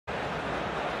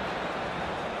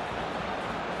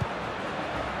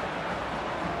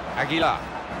Aguilar.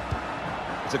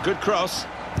 It's a good cross.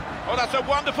 Oh, that's a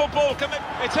wonderful ball.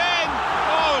 It's in!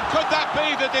 Oh, and could that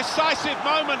be the decisive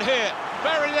moment here?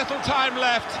 Very little time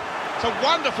left. It's a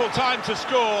wonderful time to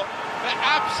score. They're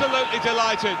absolutely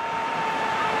delighted.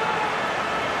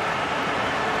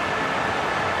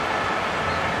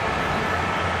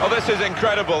 Oh, this is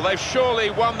incredible. They've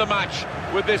surely won the match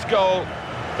with this goal.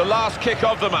 The last kick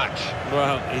of the match.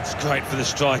 Well, it's great for the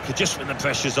striker, just when the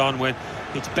pressure's on, when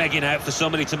it's begging out for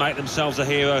somebody to make themselves a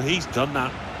hero. He's done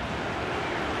that.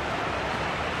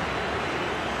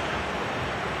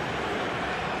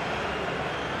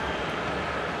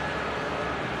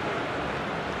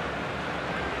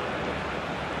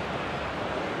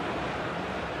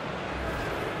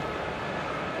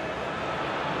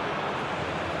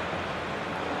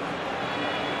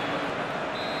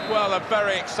 Well, a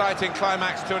very exciting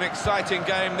climax to an exciting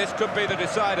game. This could be the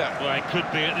decider. Well, it could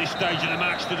be at this stage of the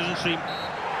match. There doesn't seem...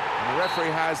 And the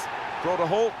referee has brought a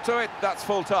halt to it. That's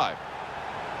full time.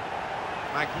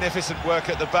 Magnificent work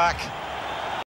at the back.